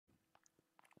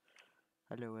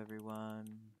Hello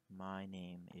everyone, my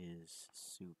name is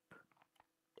Soup.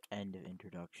 End of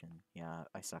introduction. Yeah,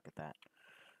 I suck at that.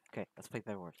 Okay, let's play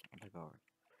Bedwar. I'll play Bedwar.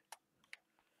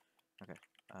 Okay,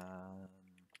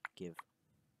 give.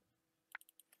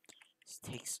 This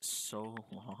takes so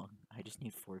long. I just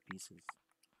need 4 pieces.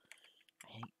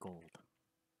 I hate gold.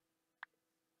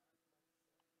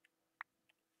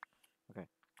 Okay,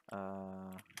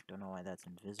 don't know why that's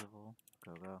invisible.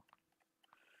 Go, go.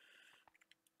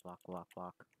 Block, block,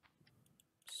 block.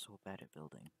 So bad at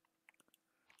building.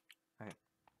 Okay.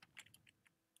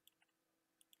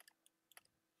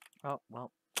 Oh,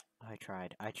 well, I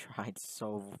tried. I tried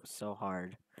so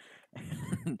hard.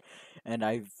 And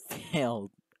I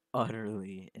failed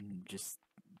utterly and just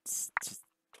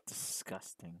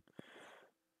disgusting.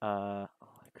 Oh,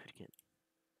 I could get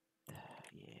yes,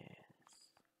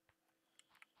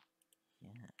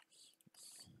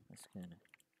 yes.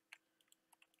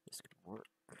 This could work.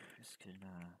 This could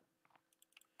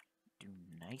do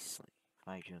nicely if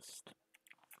I just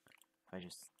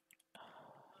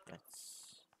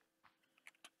that's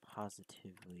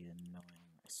positively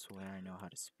annoying. I swear I know how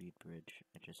to speed bridge.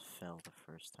 I just fell the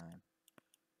first time.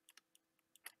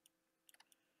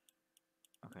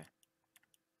 Okay.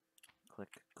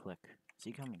 Click, click. Is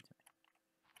he coming to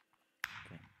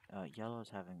me? Okay.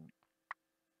 Yellow's having.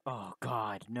 Oh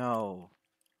God, no!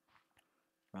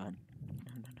 Run!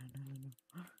 No, no, no, no, no,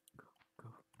 no! Go, go!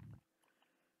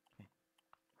 Okay.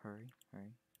 Hurry,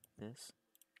 hurry. This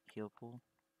heal pool.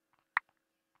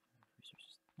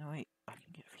 Resources. No wait, I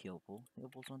can get heal pool. Heal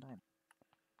pool's one time.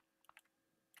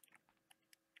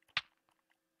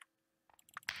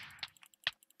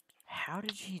 How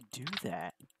did she do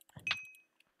that?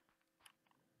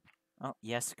 Oh,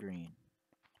 yes, green.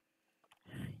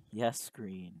 Yes,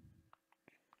 green.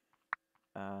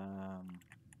 Um.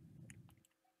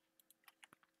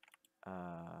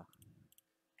 Uh.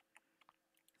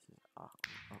 This is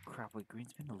awkward. Oh crap! Wait,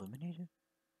 green's been eliminated.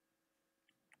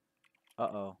 Uh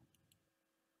oh.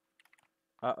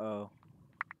 Uh oh.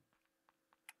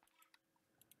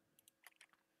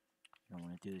 I don't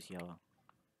want to do this yellow.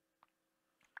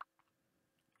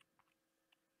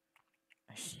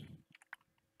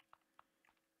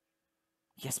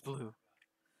 Yes, blue.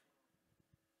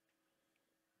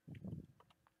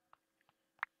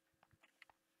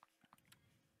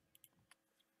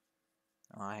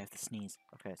 Oh, I have to sneeze.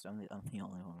 Okay, so I'm the only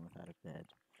one without a bed.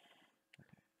 Okay,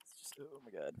 it's just oh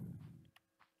my god.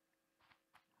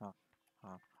 Hop,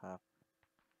 hop, hop.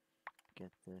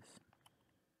 Get this.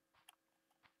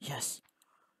 Yes!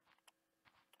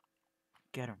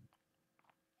 Get him.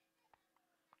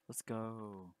 Let's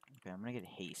go. Okay, I'm gonna get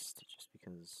haste just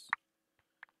because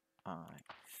I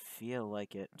feel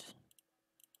like it.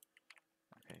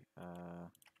 Okay,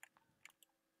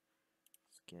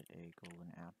 let's get a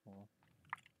golden apple.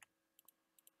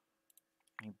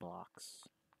 Any blocks?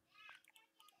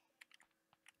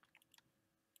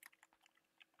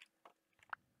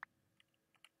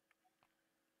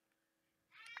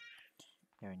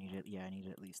 Yeah, I need it. Yeah, I need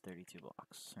at least 32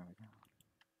 blocks. There we go.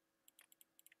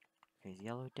 Okay, is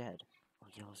yellow dead? Oh,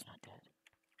 yellow's not dead.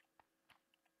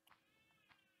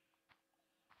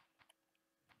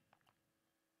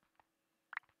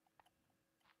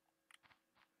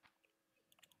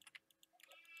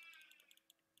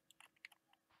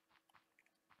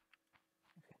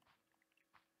 Okay.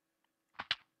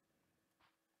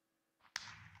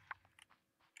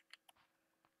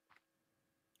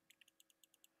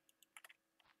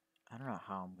 I don't know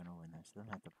how I'm gonna win this. I'm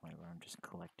at the point where I'm just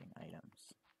collecting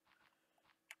items.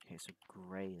 Okay, so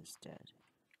gray is dead.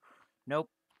 Nope.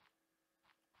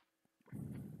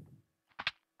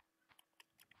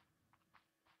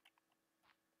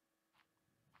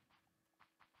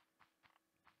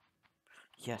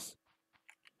 Yes.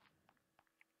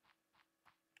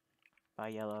 Bye,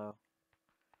 yellow.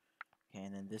 Okay,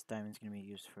 and then this diamond's gonna be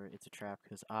used for it's a trap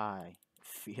because I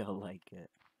feel like it.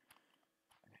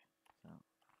 Okay, so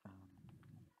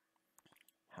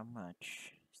how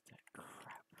much is that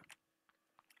crap?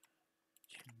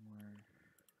 2 more.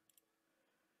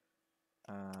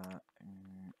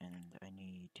 And I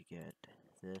need to get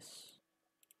this.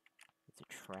 It's a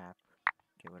trap.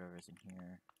 Get whatever's in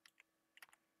here.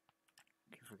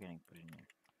 I keep forgetting to put it in there.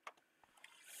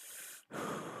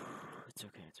 It's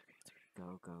okay, it's okay, it's okay.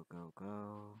 Go, go, go,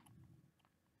 go.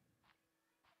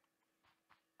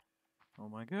 Oh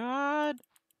my god!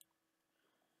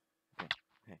 Okay,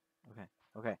 okay, okay,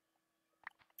 okay.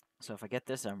 So if I get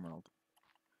this emerald,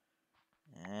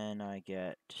 and I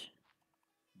get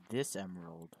this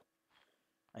emerald,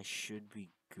 I should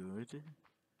be good.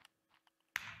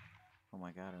 Oh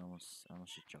my god, I almost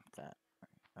just jumped that.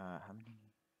 How many?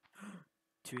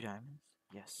 2 diamonds?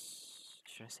 Yes.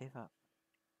 Should I save up?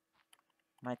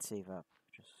 Might save up.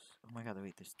 Just. Oh my god,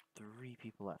 wait, there's 3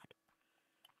 people left.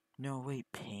 No,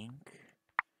 wait, pink?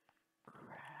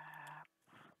 Crap.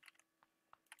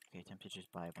 Okay, attempt to just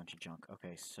buy a bunch of junk.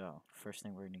 Okay, so, first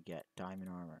thing we're gonna get, diamond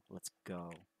armor. Let's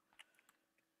go.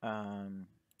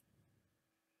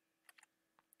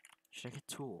 Should I get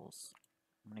tools?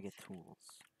 I'm gonna get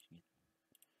tools.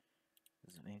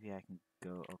 Maybe I can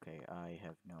go. Okay, I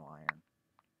have no iron.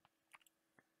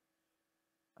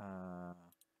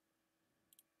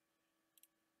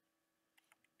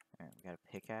 Alright, we got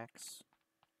a pickaxe.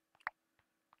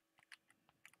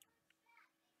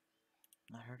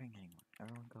 Not hurting anyone.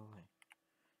 Everyone go away.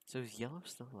 So is yellow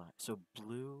still alive? So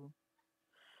blue.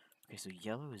 Okay, so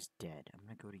yellow is dead. I'm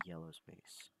gonna go to yellow's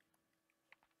base.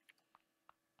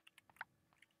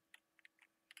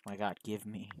 Oh my god, give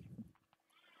me.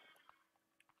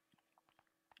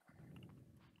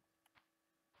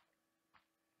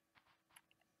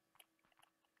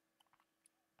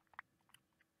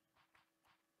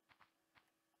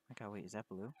 Oh my god, wait, is that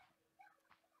blue?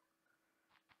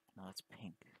 No, that's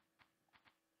pink.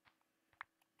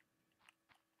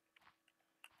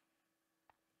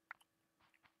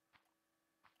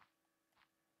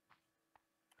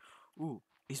 Ooh,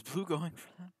 is blue going for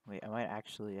that? Wait, I might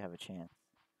actually have a chance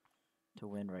to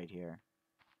win right here.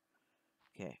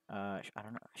 Okay, I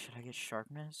don't know. Should I get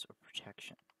sharpness or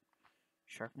protection?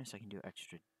 Sharpness, I can do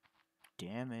extra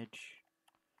damage.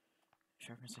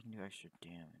 Sharpness, I can do extra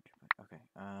damage. But okay,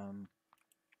 I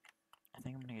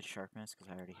think I'm gonna get sharpness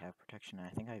because I already have protection. And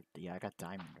I think I got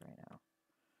diamond right now.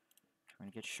 We're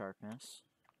gonna get sharpness.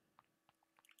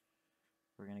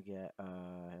 We're gonna get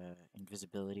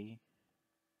invisibility.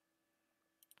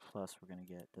 Plus, we're gonna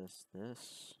get this.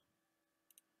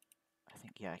 I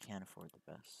think, yeah, I can't afford the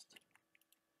best.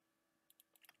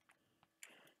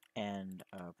 And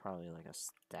probably like a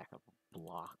stack of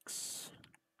blocks.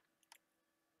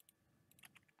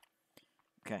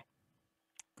 Okay.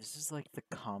 This is like the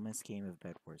calmest game of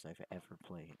Bed Wars I've ever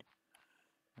played.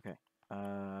 Okay.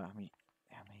 How many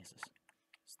is this?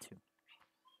 It's 2.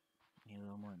 I need a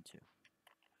little more than 2.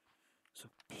 So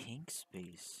pink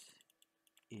space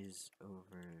is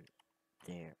over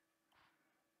there.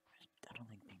 I don't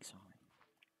think pink saw me.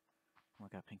 Oh my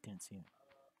god, pink didn't see me.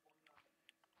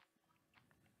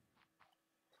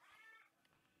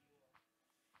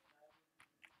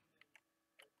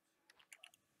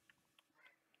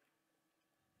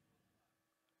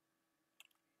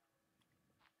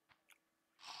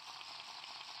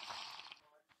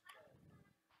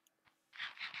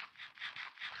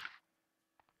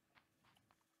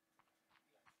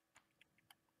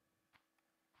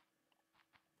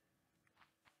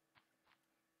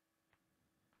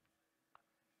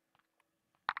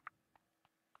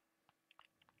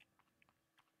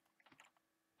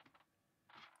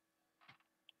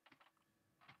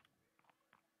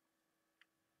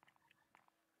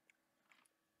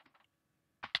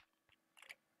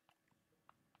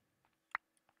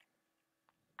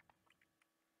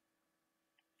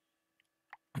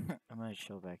 I'm gonna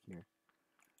chill back here.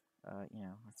 You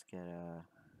know, let's get a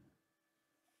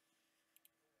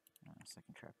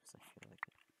second trap because I feel like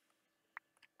it.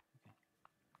 Okay.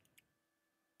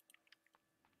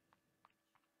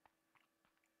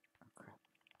 Oh crap.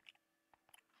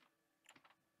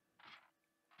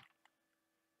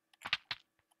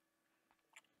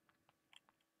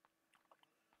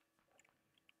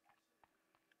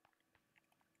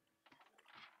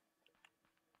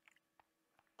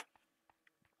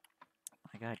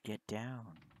 I gotta get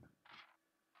down.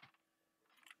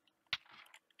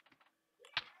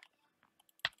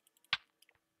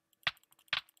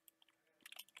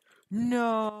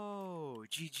 No!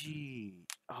 GG!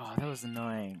 Oh, that was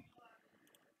annoying.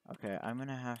 Okay, I'm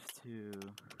gonna have to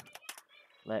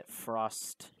let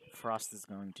Frost. Frost is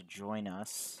going to join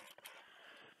us.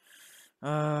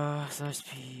 So let's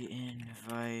be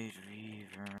invite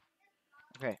reverb.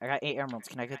 Okay, I got 8 emeralds.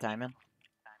 Can I get diamond?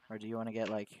 Or do you want to get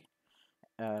like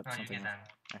something else?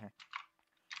 Okay.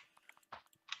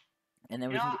 And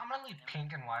then You we know, can I'm gonna leave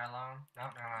pink and white alone. No,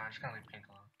 I'm just gonna leave pink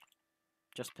alone.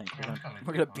 just pink. Yeah,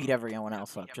 We're gonna beat everyone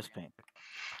else up. Just pink.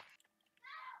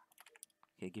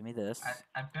 Okay, give me this.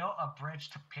 I built a bridge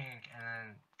to pink and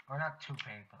then, or not to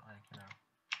pink, but like, you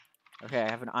know. Okay,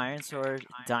 I have an iron sword,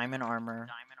 diamond armor.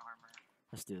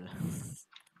 Let's do this.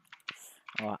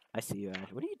 Oh, I see you,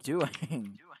 Ash. What are you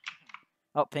doing?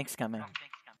 Oh, pink's coming.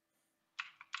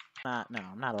 No,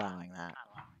 I'm not allowing that.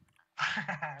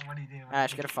 What do you do?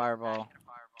 Ash, get a fireball.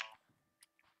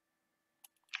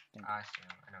 I see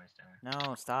him. I know he's doing.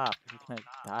 No, stop. You're gonna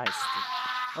die.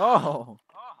 Oh!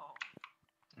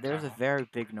 there was a what? very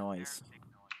big noise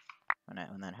when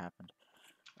that happened.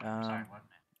 I'm sorry, what?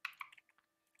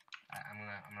 I'm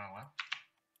gonna what?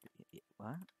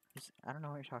 What? I don't know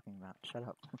what you're talking about. Shut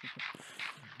up. You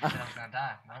said I was gonna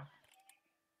die, no?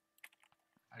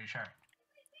 Are you sure?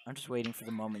 I'm just waiting for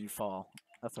the moment you fall.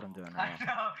 That's what I'm doing right I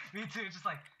now. know, me too, just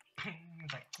like, ping,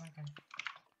 it's like, okay.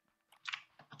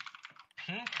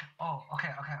 Pink? Oh, okay,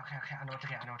 I know what to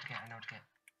get,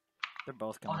 They're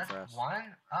both Oh, coming that's for us.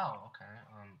 one? Oh, okay,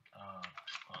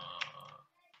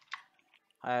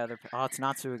 Hi, oh, it's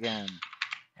Natsu again.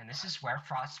 and this is where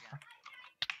Frost...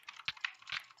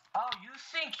 Oh, you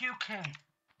think you can...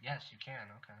 Yes, you can,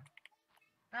 okay.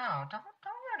 No, don't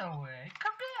run away,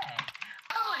 come back.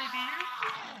 I wanna be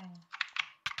your friend.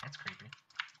 That's creepy.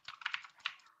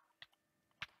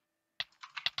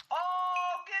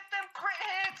 Oh, get them crit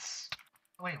hits!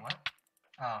 Wait, what?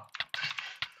 Oh.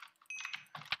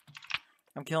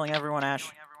 I'm killing everyone,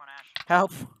 Ash.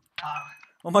 Help! Uh,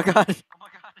 Oh my god!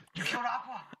 you killed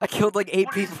Aqua! I killed like 8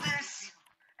 What people. is this?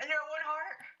 And you're at 1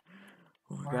 heart?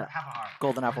 Oh my Or god. half a heart.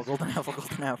 Golden What apple, is golden it? apple,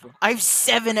 golden apple. I have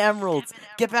 7 emeralds!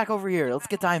 Get back over here. Let's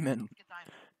get diamond.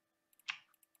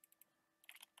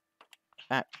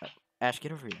 Ash,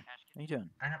 get over here. What are you doing?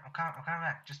 I know, I'm coming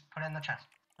back. Just put it in the chest.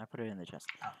 I put it in the chest.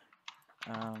 Oh.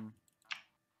 Um,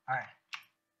 Alright.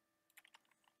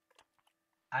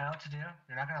 I know what to do.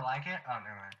 You're not gonna like it. Oh,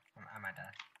 never mind. I might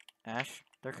die. Ash,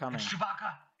 they're coming. It's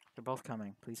Chewbacca! They're both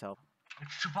coming. Please help.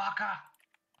 It's Chewbacca!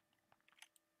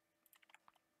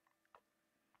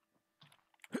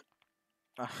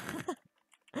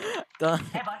 Done.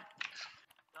 Hey, bud.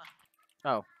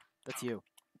 Oh, that's you.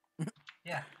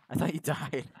 Yeah. I thought you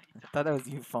died. I thought that was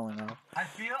you falling off. I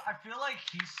feel like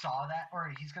he saw that,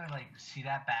 or he's gonna like see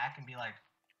that back and be like,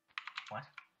 what?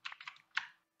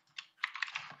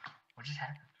 What just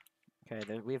happened? Okay,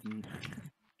 there, we have. Can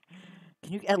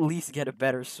you at least get a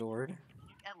better sword?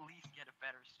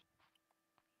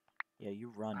 Yeah,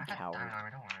 you run, I got coward. diamond armor,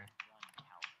 don't worry.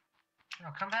 No,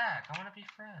 come back. I want to be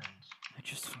friends. I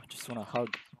just want to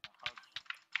hug.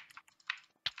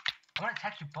 I want to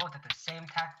attack you both at the same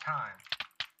time.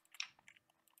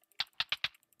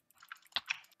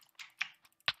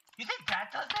 You think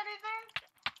that does anything?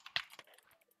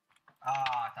 Oh,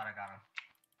 I thought I got him.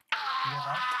 You get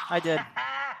that? I did.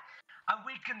 I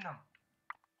weakened them.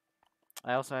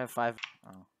 I also have 5.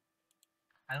 Oh.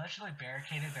 I literally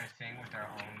barricaded their thing with their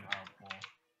own wall.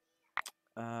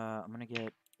 I'm gonna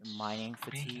get mining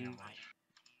Speaking fatigue of which,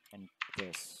 and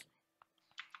this.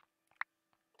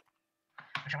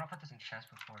 I'm gonna put this in chest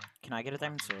before. Can I get a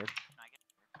diamond sword?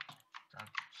 It's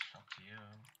up to you.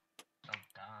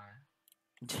 Don't die.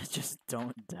 Just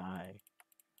don't die.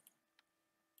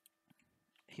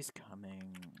 He's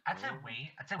coming. I'd say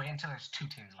wait until there's 2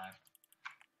 teams left.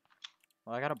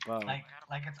 Well, I got a bow. Like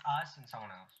it's us and someone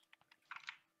else.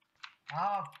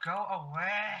 Oh, go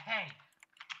away!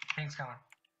 Pink's coming.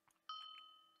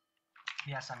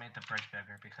 Yes, I made the bridge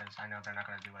bigger because I know they're not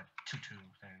gonna do a 2-2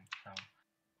 thing. So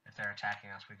if they're attacking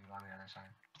us, we can go on the other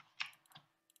side.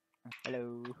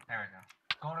 Hello. There we go.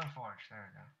 Golden Forge. There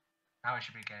we go. Now we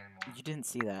should be getting more. You didn't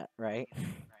see that, right?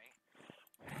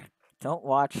 Don't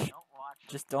watch.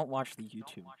 Just don't watch the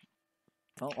YouTube.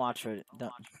 Don't watch it.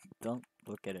 Don't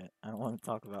look at it. I don't want to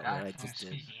talk about God, what I can you just did.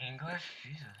 speak English?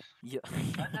 Jesus. Yeah.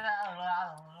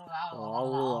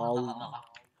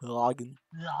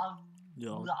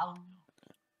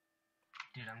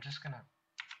 Dude, I'm just gonna...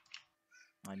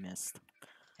 I missed.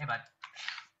 Hey, bud.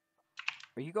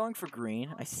 Are you going for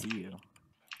green? I see you.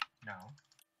 No.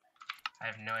 I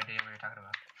have no idea what you're talking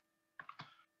about.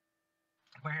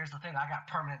 But here's the thing, I got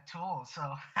permanent tools, so...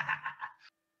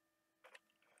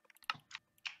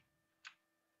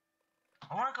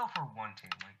 I want to go for one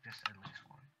team, like just at least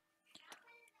one.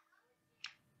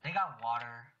 They got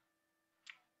water.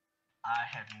 I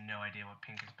have no idea what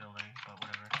Pink is building, but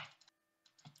whatever.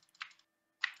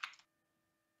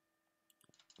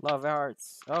 Love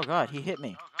hearts. Oh god, he hit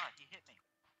me.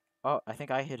 Oh, I think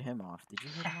I hit him off. Did you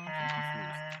hit him off? I'm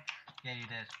confused. Yeah, you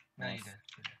did. No, Nice. you did.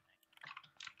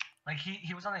 Like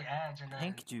he was on the edge, and then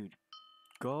Pink dude,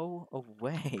 go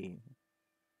away. he's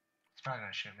probably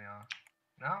gonna shoot me off.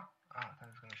 No? Oh, I thought he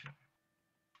was gonna shoot me.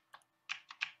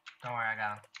 Don't worry, I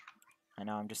got him. I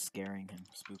know, I'm just scaring him,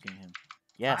 spooking him.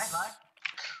 Yes. Bye.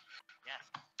 Yes.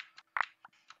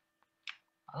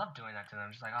 I love doing that to them.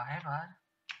 Just like, oh, hey, bud.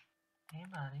 Hey,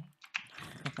 buddy.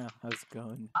 How's it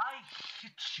going? I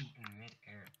hit you in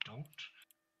midair, don't.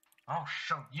 Oh,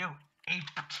 show you ape.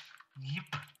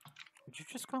 Yip. Would you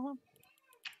just call him?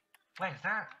 Wait, is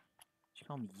that? Did you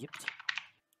call him yipped?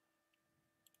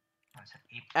 Oh, I said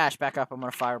ape. Ash, back up. I'm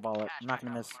gonna fireball it. I'm not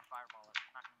gonna miss.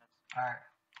 Alright.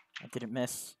 I didn't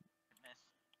miss.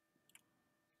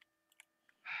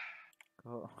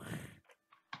 Go.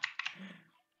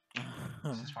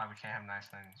 This is why we can't have nice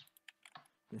things.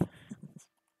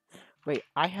 Wait,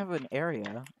 I have an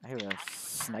area. I have a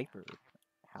sniper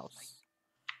house.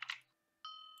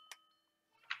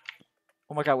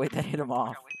 Oh my god, wait, that hit him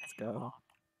off. Let's go.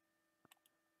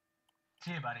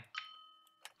 See you, buddy.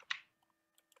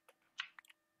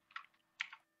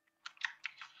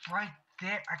 Right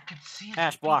there, I could see his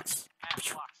Ash feet. blocks.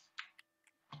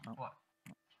 Oh. What?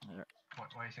 What?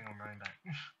 Why do you think I'm running back?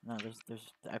 No,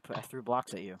 I threw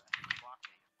blocks at you.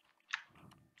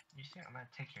 You think I'm gonna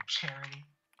take your charity?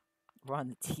 We're on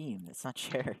the team. It's not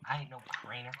charity. I ain't no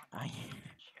craner.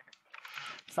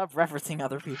 Stop referencing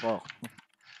other people.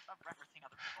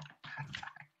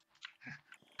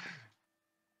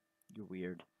 You're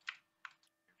weird.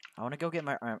 I want to go get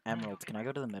my emeralds. Can I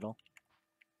go to the middle?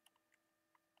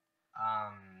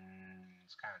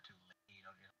 It's kind of too late.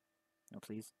 I'll get... No,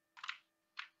 please.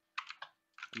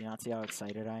 Do you not see how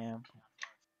excited I am?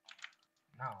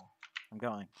 No. I'm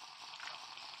going.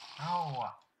 No.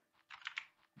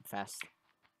 I'm fast.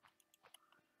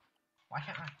 Why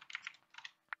can't I?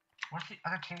 What if the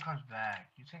other team comes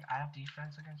back? You think I have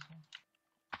defense against them?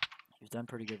 You've done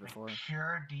pretty good before. Like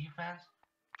pure defense?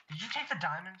 Did you take the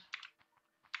diamonds?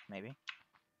 Maybe.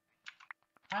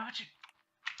 Why would you?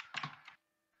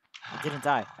 I didn't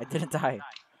die. I didn't die.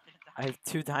 I have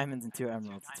 2 diamonds and 2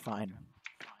 emeralds. It's fine.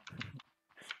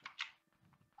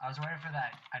 I was waiting for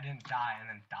that. I didn't die and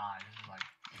then die. This is like.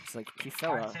 It's like he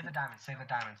fell Alright, out. save the diamonds. Save the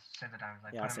diamonds. Save the diamonds.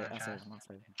 Like, Yeah, put them in the chest. I'll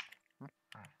save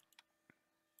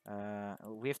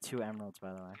them. We have 2 emeralds,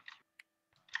 by the way.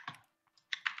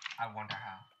 I wonder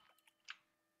how.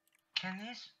 Can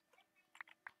these?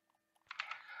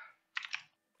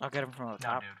 I'll get him from the No,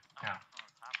 top. dude. No.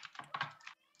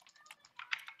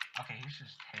 Okay, he's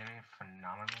just hitting it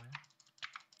phenomenally.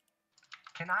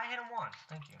 Can I hit him once?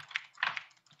 Thank you.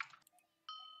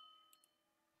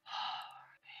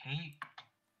 Hate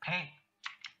paint.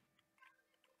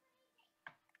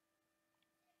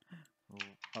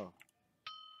 Oh.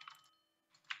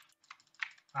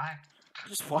 I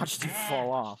just watched you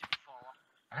fall off.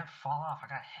 I didn't fall off. I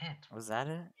got hit. Was that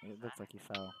it? It looked like you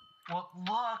fell. Well,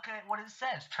 look at what it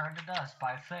says. Turn to dust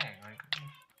by thing. Like,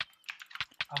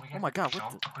 oh my god,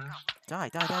 what the? Die.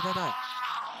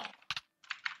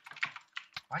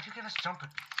 Why'd you give us jump?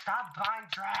 Stop buying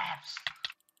drafts.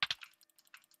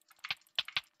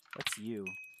 That's you,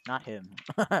 not him.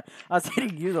 I was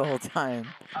hitting you the whole time.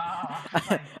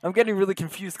 Like, I'm getting really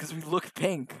confused because we look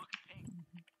pink.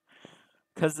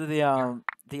 Because of the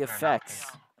effects.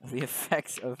 The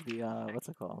effects of the, what's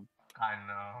it called? I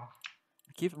know.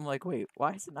 I keep them like, wait,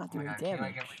 why is it not doing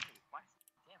damage?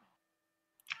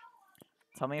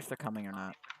 Tell me if they're coming or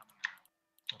not.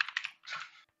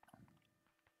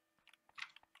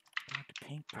 The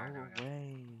pink, go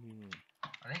away.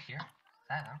 Are they here? Is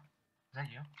that them? Is that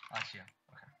you? Oh, that's you.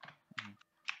 Okay.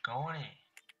 Going in.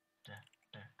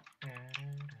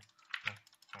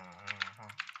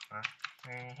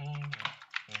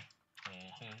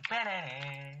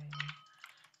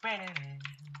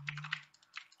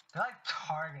 They're like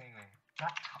targeting me.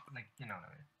 Not like, you know what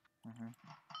I mean.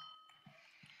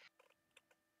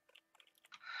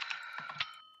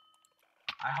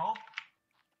 I hope,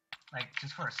 like,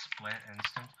 just for a split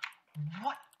instant.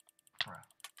 What? Bruh.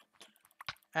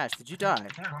 Ash, did you die? I'm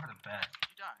gonna go over the bed. Did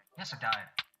you die? Yes, I died.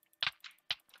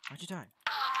 Why'd you die?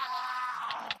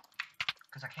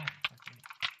 Because I can.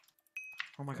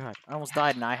 Oh my god, I almost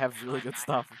died and I have really good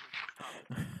stuff.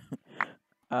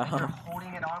 You're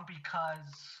holding it on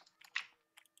because...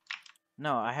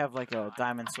 No, I have like a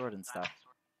diamond sword and stuff.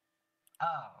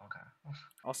 Oh, okay.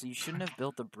 Also, you shouldn't have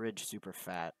built the bridge super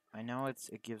fat. I know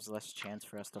it gives less chance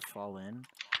for us to fall in.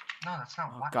 No, that's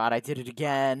not Oh god, I did it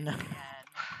again.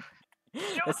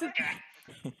 That's it.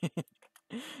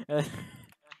 I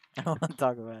don't want to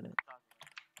talk about it.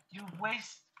 You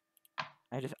waste...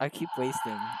 I keep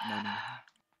wasting money.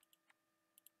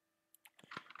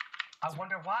 I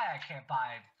wonder why I can't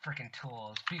buy freaking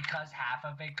tools. Because half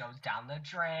of it goes down the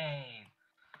drain.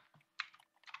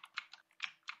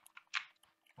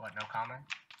 What, no comment?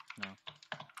 No.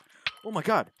 Oh my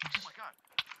god! Oh my god.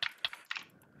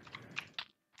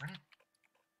 Where did...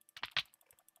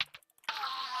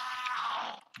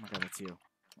 Oh my god, that's you.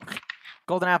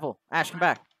 Golden apple! Ash, come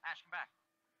back! Ash, come back!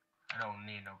 I don't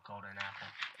need no golden apple.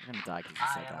 You're gonna die because you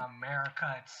said that. I am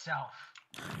America itself.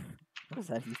 What does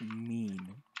that even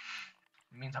mean?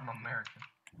 It means I'm American.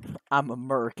 I'm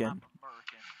American.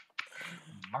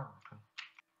 America.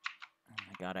 Oh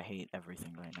my god, I hate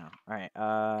everything right now. Alright,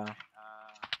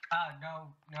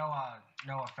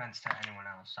 No offense to anyone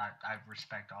else. I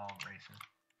respect all races.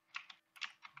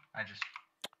 I just.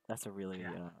 That's a really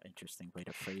Yeah. interesting way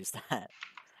to phrase that.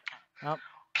 Oh,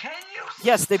 Can you?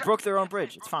 yes, they broke their own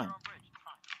bridge. It's fine.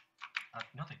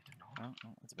 No, they did not. Oh,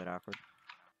 that's a bit awkward.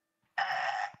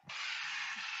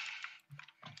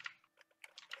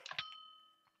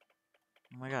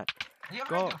 Oh my god. You ever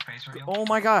Go. do a face reveal? Oh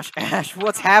my gosh, Ash,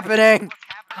 what's happening?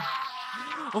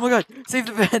 Oh my god, save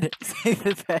the bed. Save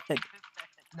the bed.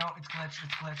 No, it's glitched.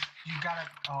 It's glitched. You gotta.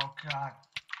 Oh god.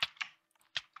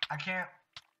 I can't.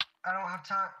 I don't have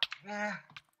time. Yeah.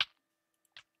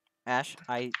 Ash,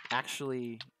 I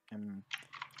actually am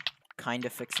kind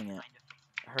of fixing it.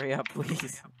 Hurry up,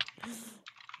 please.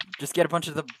 Just get a bunch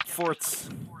of the forts.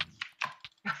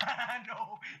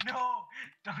 No.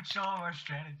 Don't show him our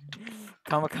strategy.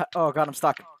 Oh god, I'm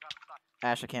stuck.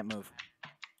 Ash, I can't move.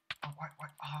 Oh, what?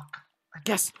 Oh,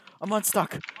 Yes, I'm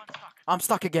unstuck. I'm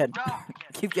stuck again. no.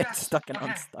 Keep getting Yes. stuck and Okay.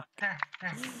 unstuck. There.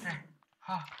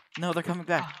 Oh. No, they're coming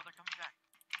back.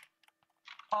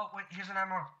 Oh, wait. Here's an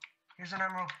emerald.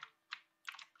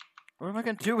 What am I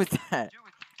gonna do with that?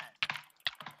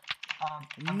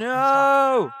 I'm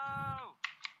No!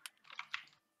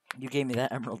 You gave me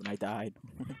that emerald and I died.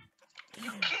 Are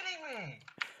you kidding me?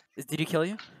 Did he kill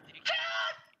you?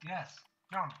 Yes.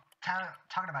 No, I'm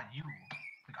talking about you.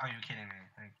 Like, are you kidding me?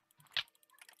 Like,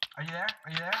 are you there?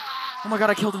 Oh my god,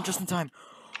 I killed him just in time.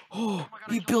 Oh,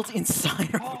 he built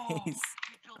inside our base.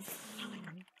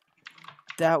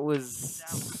 That was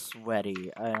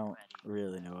sweaty. I don't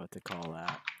really know what to call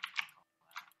that.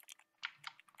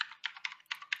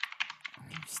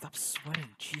 Stop sweating,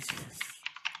 Jesus.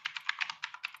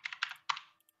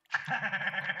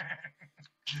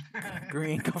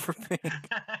 Green, go for pink.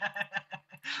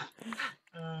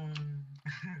 Oh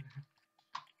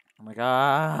my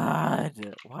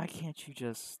god. Why can't you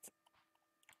just...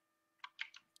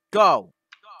 Go!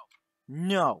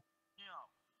 No!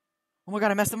 Oh my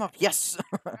god, I messed him up. Yes!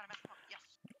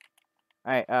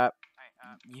 Alright,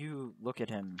 you look at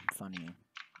him funny.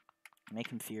 Make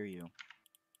him fear you.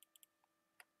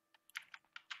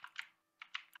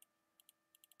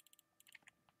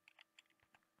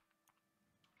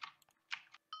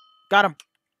 Got him!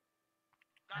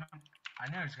 I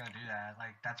knew he was gonna do that.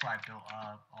 Like, that's why I built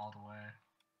up all the way.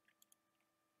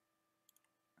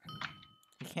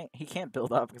 He can't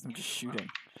build up because I'm just shooting.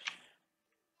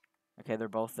 Okay, they're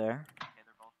both there.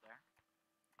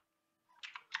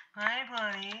 Hi,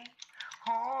 buddy.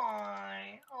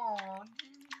 Hi. Oh.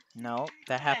 No,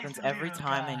 that happens every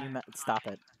time and you stop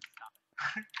it.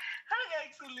 Hi,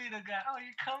 excellent little guy. Oh,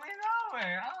 you're coming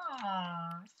over.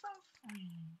 Oh, so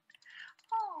sweet.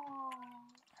 Oh.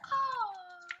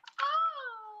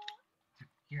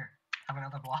 Here, have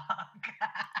another block.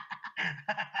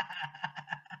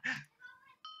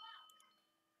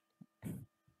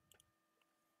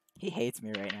 He hates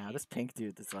me right now. This pink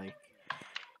dude is like...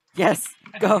 Yes!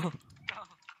 Go!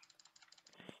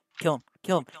 Kill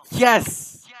him.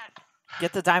 Yes!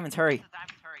 Get the diamonds, hurry.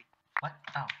 What?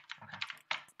 Oh, okay.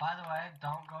 By the way,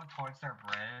 don't go towards their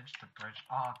bridge. The bridge...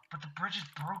 Oh, but the bridge is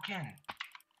broken.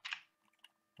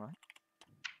 What?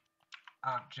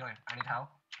 Julian, I need help.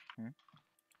 Hmm?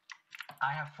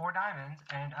 I have 4 diamonds,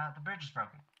 and the bridge is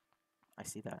broken. I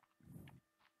see that.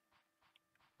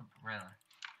 Really?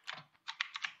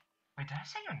 Wait, did I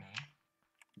say your name?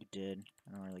 You did.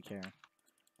 I don't really care.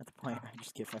 At the point,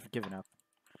 I've given up.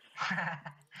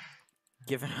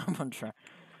 Giving up on trying.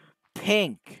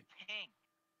 Pink!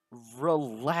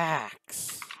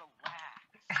 Relax!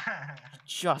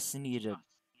 Just need to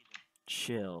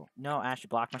chill. No, Ash, you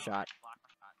blocked my shot.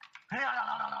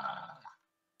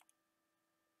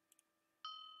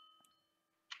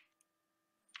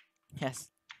 Yes.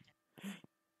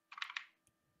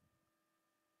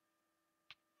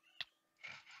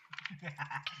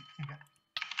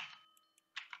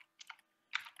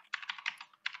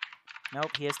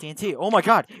 Nope, he has TNT. Oh my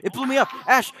god, it blew me up.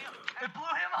 Ash! It blew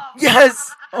him up!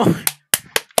 Yes! Oh.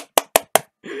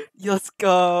 Let's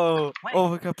go. Wait. Oh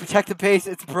my god, protect the base.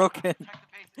 It's broken.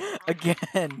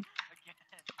 Again.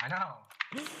 I know.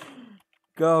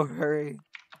 Go, hurry.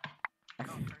 I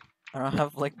don't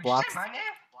have, like, Did blocks. you say my name?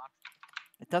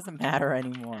 It doesn't matter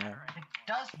anymore. It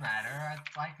does matter. I'd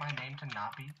like my name to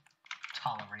not be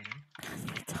tolerated.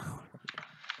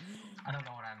 I don't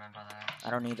know what I meant by that. I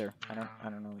don't either. I don't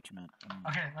know what you meant.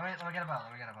 Okay, let me get a bow.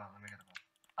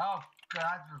 Oh,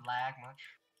 God, lag much.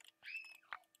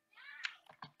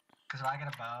 Because if I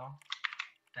get a bow,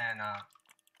 then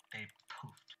they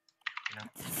poofed. You know?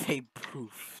 They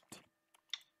poofed.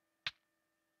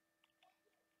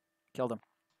 Killed him.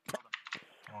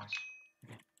 Noise.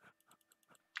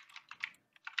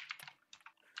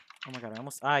 Oh my god,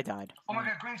 I died. Oh my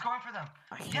god, green's going for them.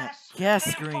 I can't. Yes! Yes,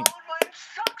 They green. followed my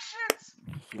instructions!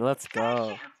 Let's Thank go.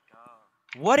 you!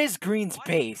 What is green's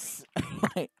base?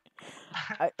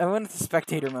 I went into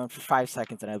spectator mode for 5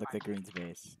 seconds and I looked at green's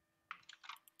base.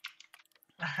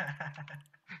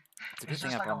 It's a good It's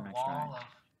thing just I've like a run my shrine. wall of...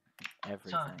 So,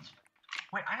 Everything.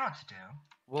 wait, I know what to do.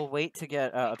 We'll wait to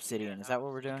get obsidian. Is that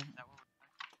what we're doing?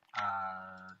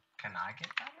 Can I get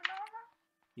diamond armor?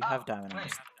 You have diamond armor.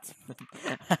 wait.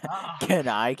 Oh. Can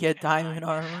I get diamond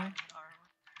armor?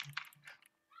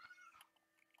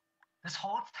 This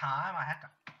whole time I had to...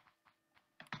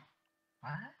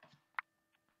 What?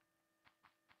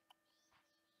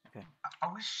 Okay.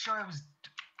 Are we sure it was...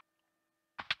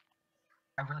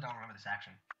 I really don't remember this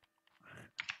action.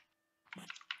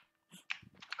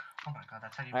 Oh my god,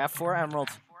 that's how you... I have 4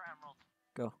 emeralds.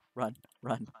 Go. Run.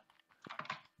 Run.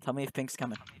 Tell me if pink's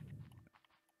coming.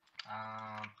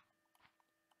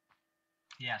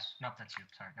 Yes. Nope, that's you.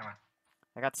 Sorry, never mind.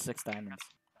 I got 6 diamonds.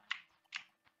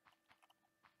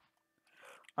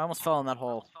 I almost fell in that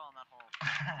hole.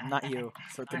 Not you,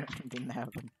 so it didn't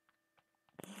happen.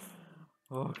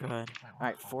 Oh god.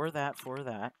 Alright, for that.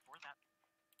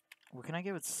 What can I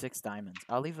get with 6 diamonds?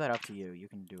 I'll leave that up to you. You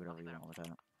can do whatever you want with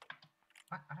that.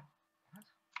 What? What?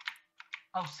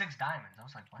 Oh, 6 diamonds. I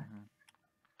was like, what? Mm-hmm.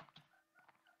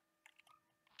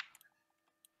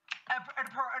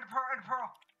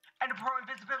 Ender pearl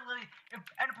invisibility.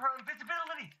 Ender pearl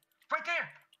invisibility. Right there.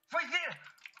 Right there.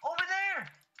 Over there.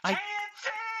 TNT.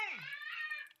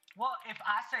 Well, if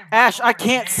I say Ash, I over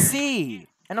can't there, see!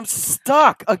 And I'm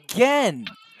stuck again!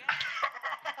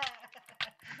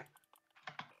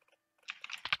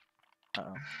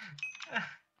 Uh-oh.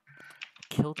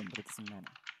 Killed him, but it doesn't matter.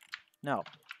 No.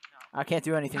 I can't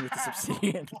do anything with this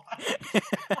obsidian.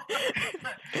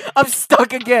 I'm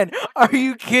stuck again! Are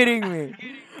you kidding me?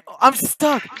 I'm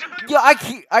stuck! Yeah,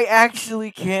 I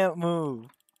actually can't move.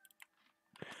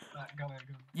 Go.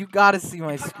 You gotta see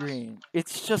my screen.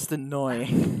 It's just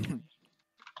annoying.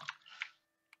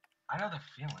 I know the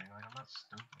feeling. Like, I'm not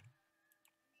stupid.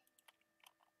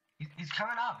 He's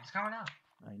coming up. He's coming up.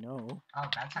 I know. Oh,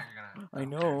 that's how you're gonna... I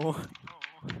know.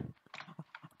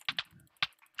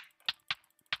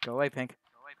 Go away, Pink.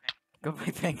 Go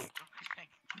away, Pink.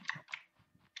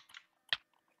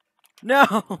 No!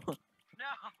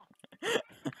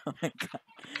 Oh my god.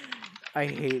 I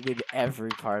hated every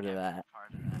part of that.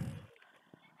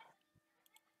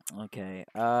 Okay,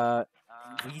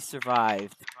 we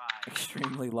survived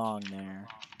extremely long there.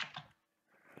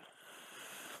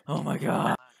 Oh my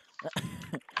god.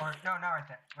 Or, no, not right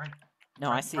there. Right. No,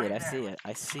 I see it, I see there. it,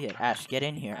 I see it. Ash, get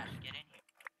in here.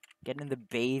 Get in the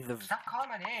bathe of Stop calling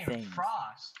my name. things.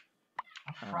 Frost.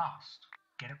 I'm Oh. Frost.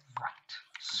 Get it right.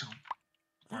 Soup.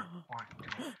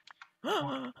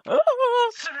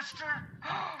 Sinister.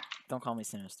 Don't call me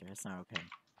Sinister, it's not okay.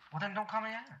 Well, then don't call me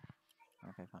that.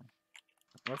 Okay, fine.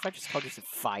 What if I just called you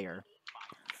Fire?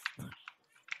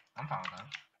 I'm fine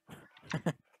with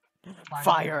that.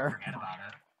 Fire! Forget about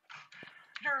it.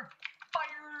 You're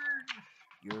fired!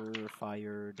 You're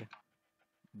fired.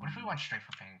 What if we went straight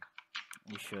for pink?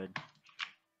 We should.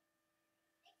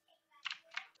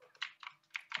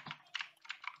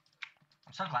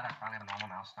 I'm so glad I finally have a normal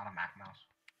mouse, not a Mac mouse.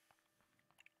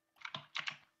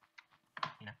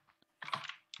 You know?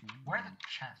 Where's the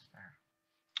chest there?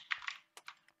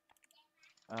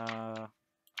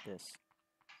 This.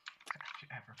 Have you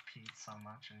ever peed so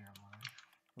much in your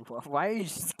life? Why are you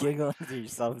just giggling to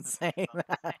yourself and saying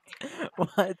that?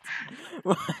 What?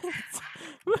 What?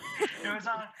 It was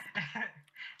on...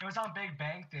 It was on Big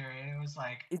Bang Theory, and it was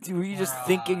like... Were you just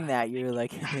thinking that? You were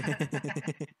like...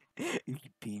 You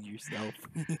peed yourself.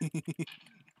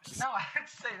 No, I didn't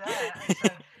say that. I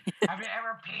said, have you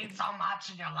ever peed so much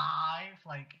in your life?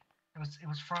 Like, it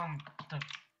was from the...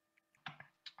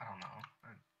 I don't know.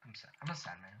 I'm a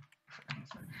sad man.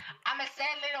 I'm a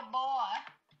sad little boy.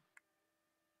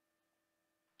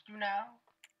 You know?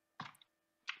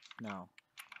 No.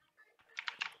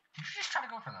 Did you just try to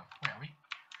go for them? Wait, are we?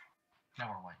 No,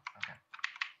 we're white. Okay.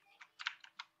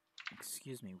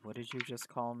 Excuse me, what did you just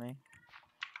call me?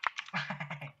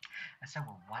 I said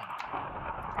we're white.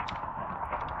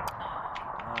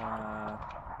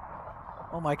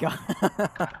 Oh my god.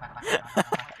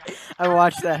 I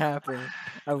watched that happen.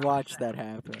 I watched that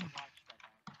happen.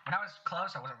 When I was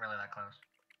close, I wasn't really that close.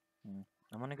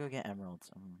 I'm gonna go get emeralds.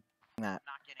 That.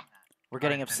 We're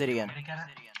getting obsidian.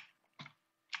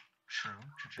 True.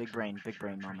 Big brain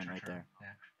moment right there.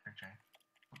 Yeah, big brain.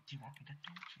 What do you want me to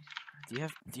do? Jesus Christ. Do you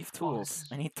have tools?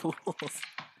 I need tools.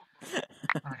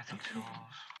 I got some tools.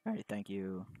 Alright, thank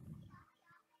you.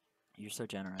 You're so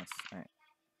generous. Alright.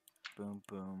 Boom,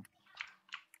 boom.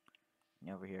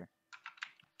 Over here.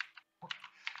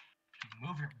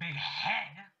 Move your big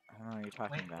head. I don't know what you're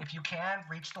talking Wait, about. if you can,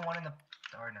 reach the one in the...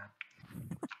 Or no.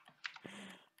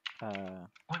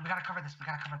 Wait, we gotta cover this.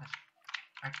 Alright,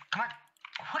 come on.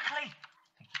 Quickly!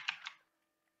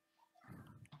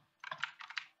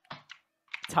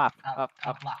 Top. Up.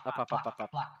 Up.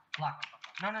 Block.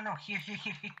 No. Here.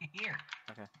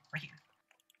 Okay. Right here.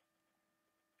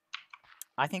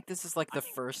 I think this is like the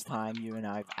first time you and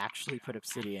I have actually put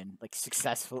obsidian, like,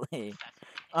 successfully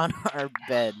on our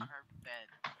bed.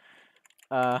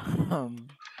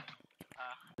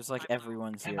 There's like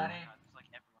everyone's Hey, here. buddy.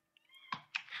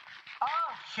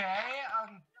 Okay,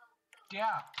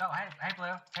 yeah. No, hey,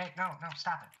 Blue. Hey, no,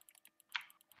 stop it.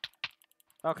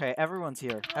 Okay, everyone's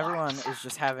here. Everyone is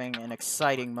just having an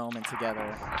exciting moment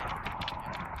together.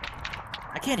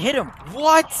 I can't hit him.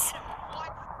 What?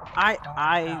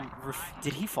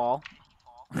 Did he fall?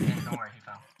 Yeah, don't worry, he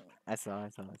fell. I saw.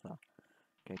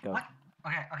 Okay, go. What?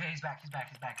 Okay, he's back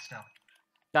still.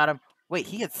 Got him. Wait,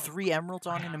 he had 3 emeralds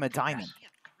on him and a diamond.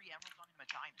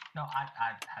 No, I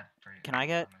had 3. Can I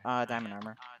get diamond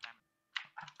armor?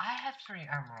 I have 3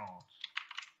 emeralds.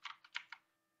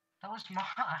 That was mine.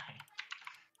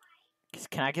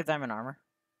 Can I get diamond armor?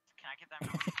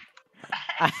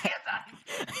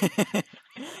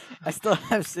 I still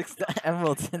have 6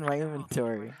 emeralds in my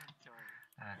inventory.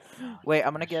 Wait,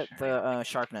 I'm gonna get the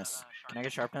sharpness. Can I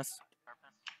get sharpness?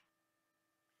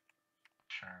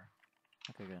 Sure.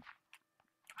 Okay, good.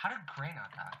 How did Gray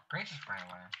not die? Gray just ran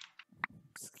away.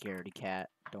 Scaredy cat.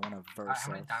 Don't want to verse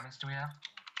How many us. diamonds do we have?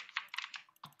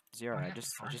 0. Oh, I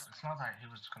just. It's not like he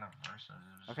was gonna verse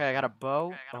us. Okay, I got a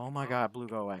bow. Oh my god, blue,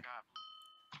 go away.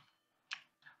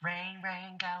 Rain, go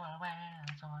away.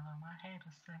 That's all on my head to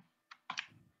say.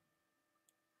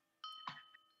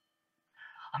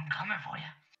 I'm coming for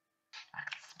you. I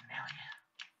can smell you.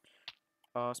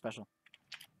 Oh, special.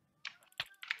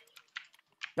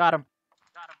 Got him.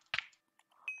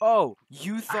 Oh,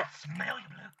 you thought. I smell you,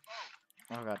 Blue.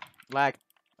 Oh god, lag.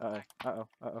 Uh-oh.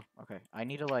 Okay, I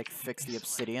need to like fix the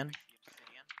obsidian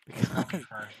because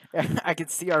I can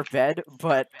see our bed,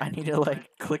 but I need to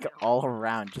like click all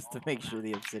around just to make sure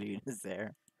the obsidian is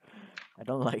there. I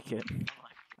don't like it.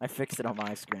 I fixed it on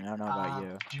my screen. I don't know about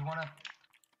you. Do you wanna?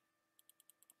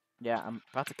 Yeah, I'm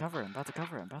about to cover it. I'm about to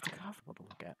cover it. What to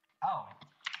look at. Oh,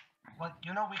 well,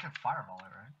 you know we can fireball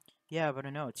it, right? Yeah, but I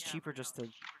know it's cheaper just to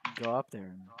go up there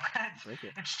and break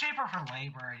it. It's cheaper for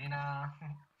labor, you know.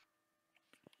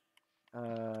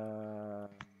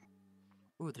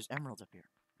 Ooh, there's emeralds up here.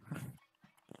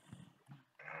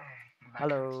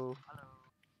 Hello.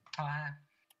 Oh, hi.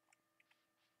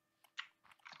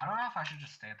 I don't know if I should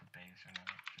just stay at the base or not.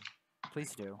 Just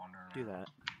Please do. Do that.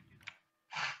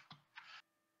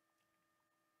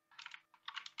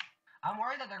 I'm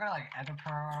worried that they're gonna like enter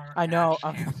per. I know.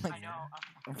 I'm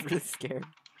really scared.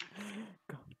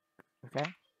 Go. Okay.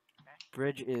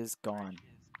 Bridge is gone.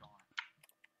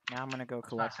 Now I'm gonna go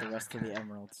collect the rest of the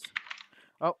emeralds.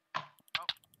 Oh.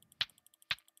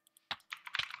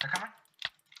 They're coming?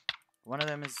 One of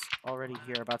them is already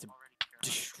here, about to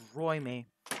destroy me.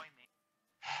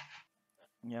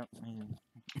 Yep.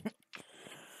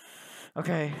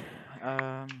 Okay.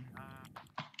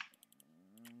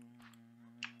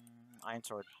 Iron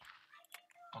sword.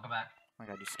 Welcome back. Oh my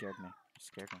god, you scared me.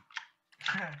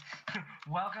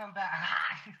 Welcome back.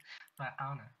 But I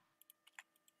don't know.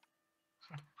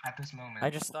 At this moment.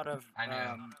 I just thought of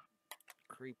I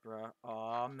Creeper.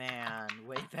 Aw, man.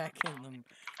 Way back in the...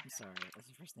 I'm sorry. That's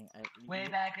the first thing Way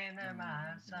back in the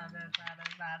mind.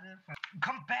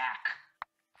 Come back!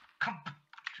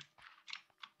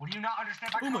 What do you not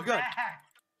understand about my god! Back?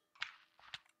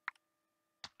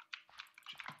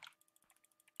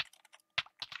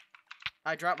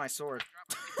 I dropped my sword.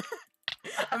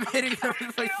 I'm hitting him with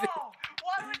my face.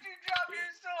 Why would you drop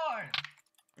your sword?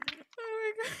 Oh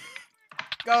my god.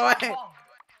 Go away.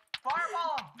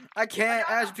 Fireball! I can't.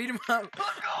 Ash, beat him up. No!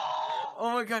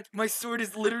 Oh my god. My sword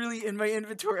is literally in my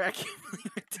inventory. I can't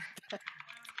believe I did that.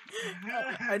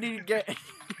 I need to get...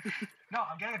 No,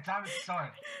 I'm getting a diamond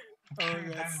sword. Oh my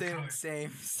god.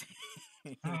 Same.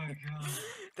 Oh god.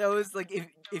 That was like,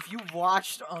 if you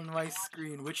watched on my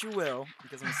screen, which you will,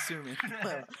 because I'm assuming,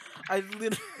 I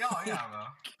literally... Yeah,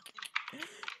 bro.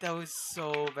 That was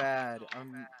so bad.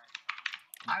 I'm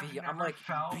like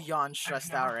beyond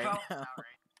stressed out right now.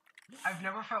 I've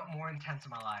never felt more intense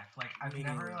in my life. Like, I've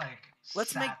never, like,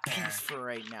 Let's make there. peace for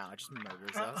right now. It just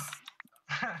murders us.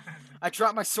 I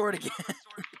dropped my sword again.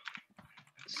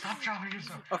 Stop dropping your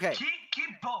sword. Okay.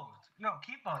 Keep both. No,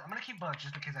 keep both. I'm gonna keep both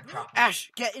just in case I drop one.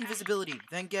 Ash, get invisibility.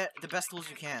 Then get the best tools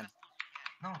you can.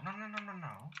 No.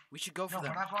 We should go for No,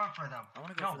 them. we're not going for them. I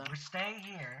want to go No, for them. we're staying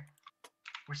here.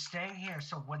 We're staying here,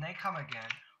 so when they come again,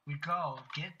 we go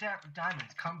get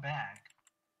diamonds, come back,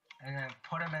 and then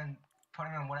put them in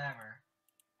whatever,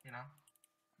 you know.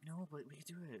 No, but we can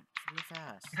do it real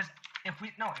fast. Because if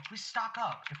we stock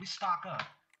up,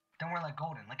 then we're like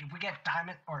golden. Like if we get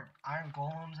diamond or iron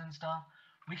golems and stuff,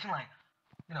 we can like,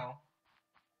 you know.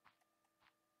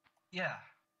 Yeah.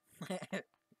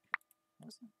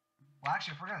 Well,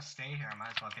 actually, if we're gonna stay here, I might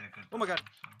as well get a good. Oh my god,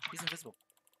 so. he's invisible.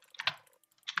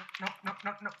 No.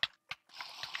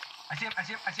 I see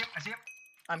him.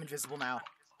 I'm invisible now.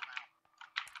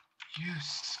 You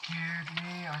scared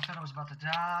me. I thought I was about to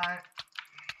die.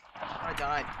 I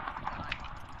died.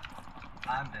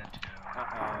 I'm dead too.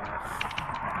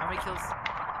 How many kills?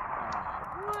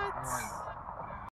 What?